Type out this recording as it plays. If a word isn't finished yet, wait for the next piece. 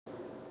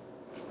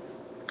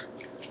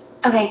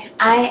Okay,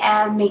 I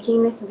am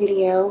making this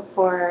video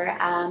for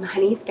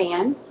Honey's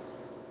fans.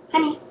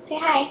 Honey, say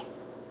hi.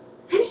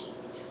 Honey,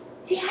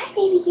 say hi,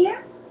 baby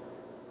dear.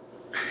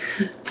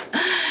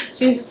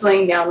 She's just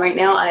laying down right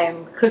now. I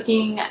am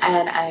cooking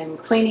and I'm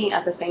cleaning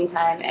at the same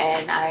time,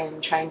 and I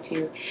am trying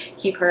to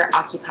keep her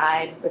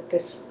occupied with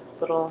this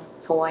little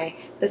toy.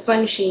 This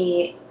one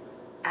she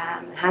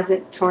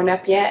hasn't torn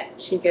up yet.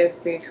 She goes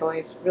through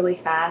toys really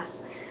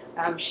fast.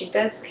 She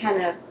does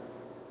kind of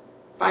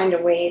find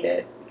a way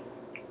to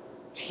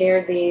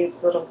tear these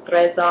little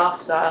threads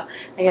off, so I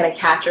gotta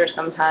catch her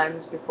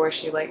sometimes before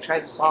she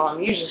tries to swallow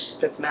them. Usually she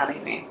spits them out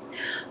anyway.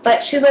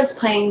 But she loves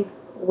playing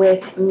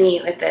with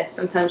me with this.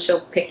 Sometimes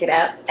she'll pick it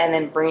up and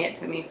then bring it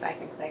to me so I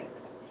can play with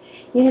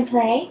it. You wanna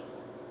play?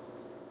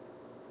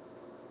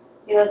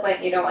 You look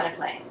like you don't want to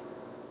play.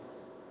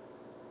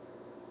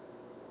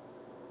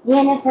 You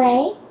wanna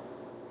play?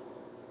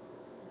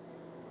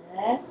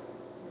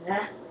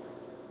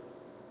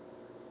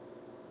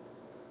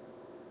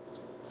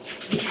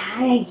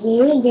 Hi,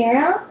 you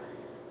girl.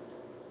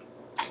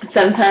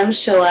 Sometimes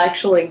she'll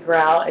actually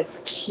growl. It's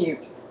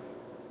cute.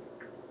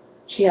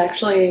 She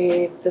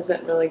actually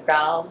doesn't really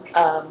growl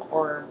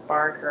or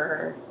bark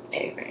or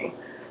anything.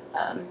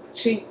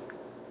 She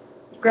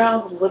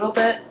growls a little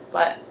bit,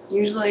 but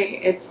usually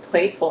it's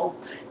playful.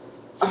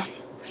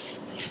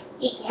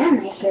 Yeah,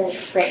 my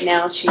kid. Right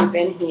now she's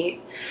in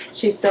heat.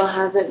 She still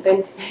hasn't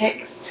been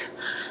fixed.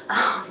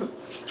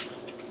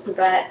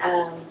 But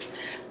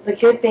the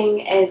good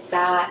thing is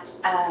that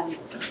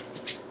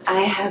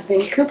I have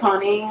been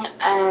couponing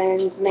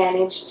and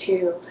managed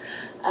to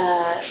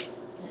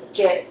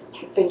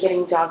been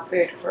getting dog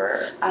food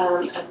for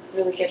a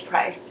really good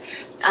price.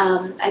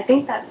 I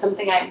think that's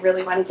something I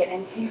really want to get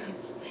into,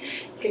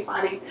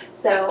 couponing.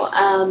 So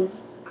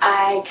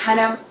I kind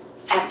of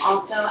am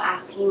also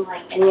asking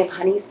any of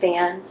Honey's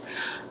fans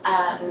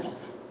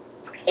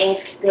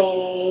if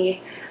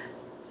they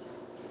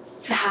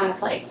have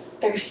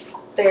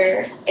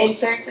their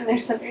inserts in their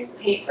Sunday's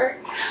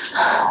paper.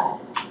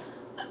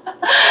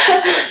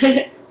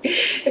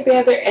 If they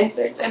have their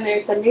inserts in their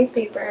Sunday's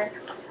paper,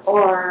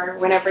 or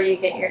whenever you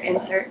get your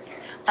inserts,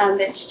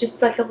 it's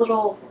just like a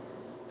little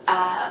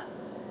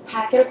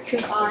packet of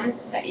coupons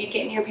that you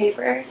get in your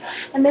paper,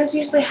 and those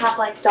usually have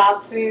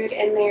dog food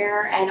in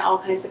there and all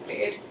kinds of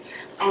food.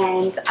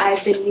 And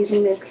I've been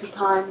using those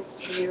coupons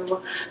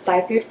to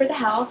buy food for the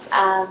house.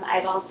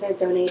 I've also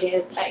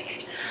donated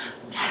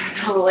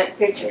I don't know,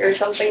 $50 or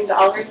something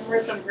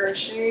worth of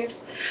groceries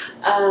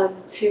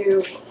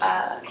to,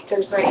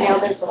 there's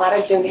a lot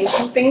of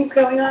donation things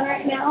going on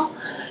right now.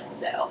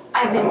 So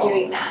I've been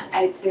doing that.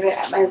 I do it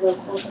at my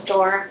local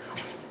store,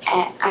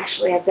 and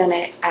actually I've done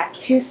it at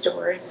 2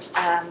 stores.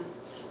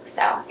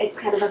 So it's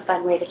kind of a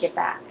fun way to give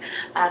back.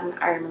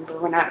 I remember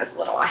when I was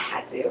little,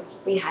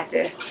 we had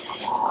to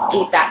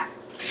eat that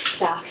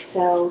stuff.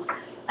 So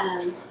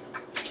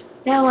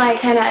now I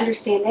kind of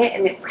understand it,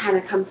 and it's kind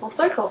of come full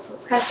circle, so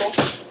it's kind of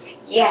cool.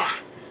 Yeah.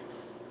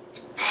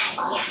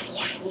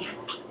 Yeah.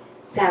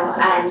 So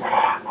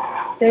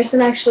there's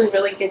some actually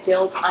really good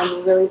deals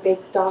on really big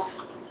dog.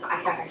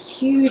 I got a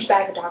huge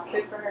bag of dog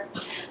food for her,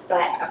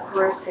 but of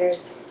course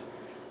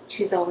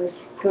she's always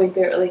going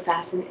through it really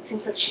fast, and it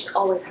seems like she's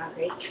always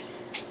hungry.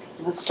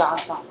 Most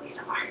dogs always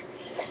are.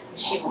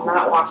 She will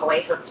not walk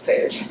away from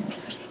food.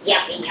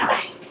 Yuppie.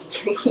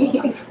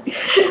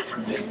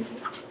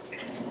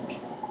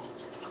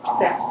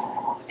 So,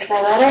 if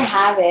I let her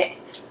have it,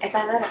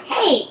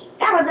 hey,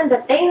 that wasn't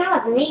the thing,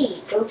 that was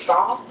me,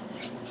 goofball.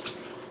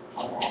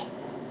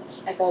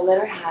 If I let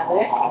her have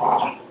it,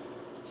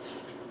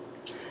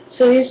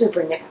 she'll usually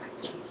bring it back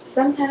to me.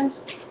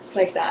 Sometimes,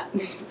 like that.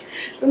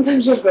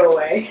 Sometimes she'll go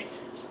away.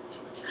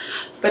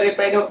 But if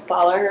I don't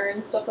follow her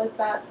and stuff like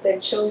that, then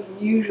she'll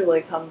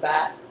usually come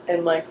back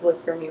and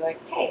look for me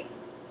hey,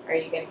 are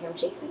you gonna come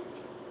chase me?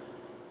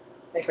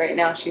 Right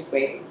now she's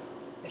waiting.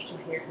 I can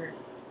hear her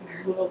in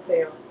her little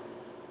tail.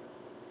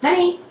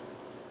 Honey,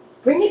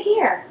 bring it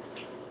here.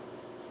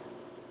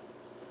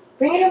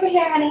 Bring it over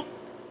here, honey.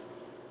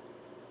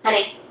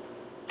 Honey,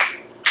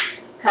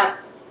 come.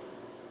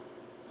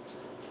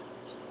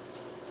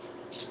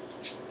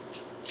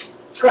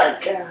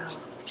 Good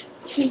girl.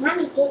 Can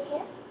mommy get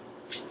here?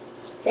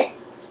 Sit.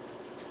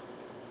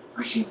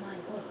 Oh, you're my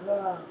good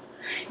girl.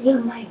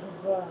 You're my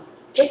good girl.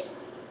 Just.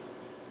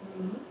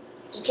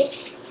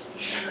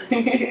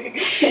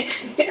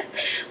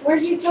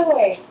 Where's your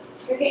toy?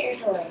 Go get your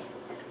toy.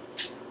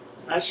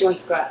 Oh, she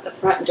wants to go out the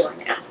front door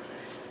now.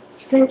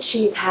 Since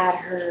she's had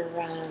her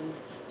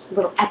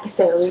little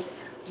episode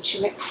and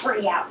she went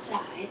free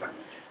outside,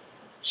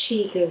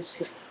 she goes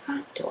to the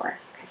front door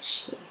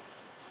because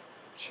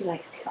she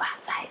likes to go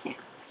outside now.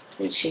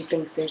 Since she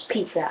thinks there's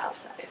pizza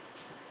outside.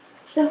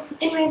 So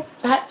anyways,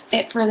 that's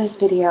it for this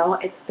video.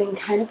 It's been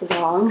kind of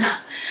long,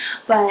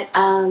 but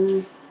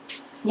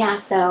yeah,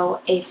 so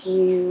if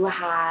you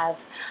have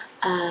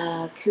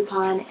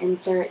coupon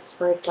inserts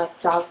for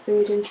dog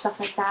food and stuff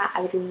like that,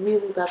 I would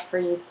really love for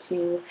you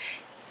to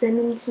send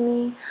them to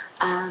me.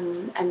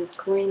 I'm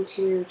going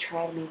to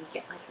try to maybe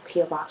get like a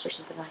P.O. box or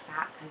something like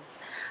that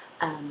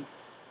because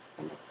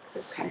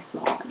this is kind of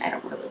small and I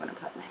don't really want to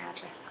put my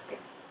address up there.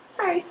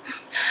 Sorry.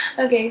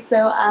 Okay,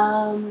 so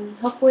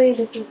hopefully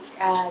this is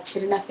a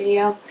good enough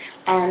video,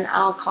 and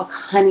I'll call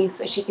Honey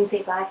so she can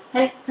say bye.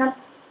 Honey, come.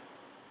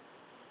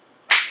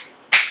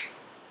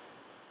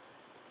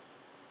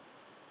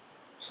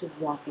 She's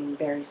walking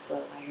very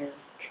slow, I hear.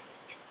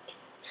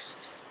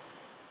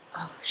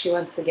 Oh, she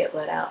wants to get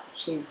let out.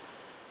 She's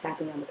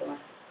tapping on the door.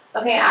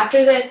 Okay,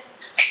 after this,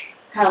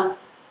 come.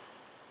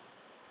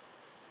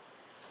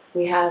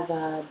 We have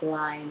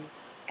blinds,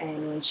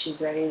 and when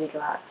she's ready to go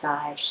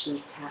outside,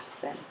 she taps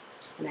them.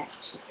 And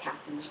she's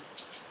tapping them.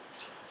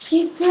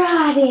 You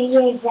brought it.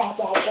 You're such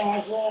a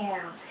good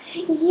girl.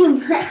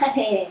 You brought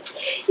it.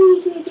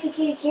 You're such a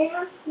good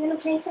girl. You want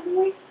to play some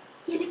more?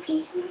 You want to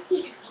play some more?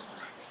 You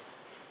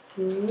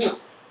no.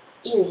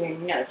 Ew, your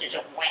nose is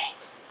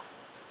wet.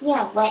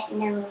 You're wet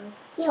nose.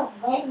 You're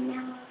wet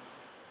nose.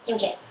 You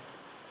kiss.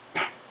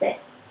 That's it.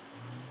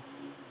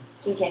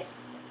 You kiss.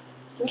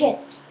 You kiss.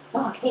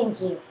 Oh,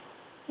 thank you.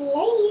 I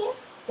love you.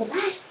 Say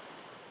bye.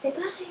 Say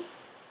bye.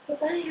 Say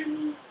bye,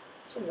 honey.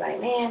 She's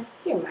like, man,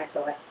 you're my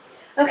toy.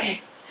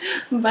 Okay,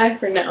 bye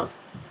for now.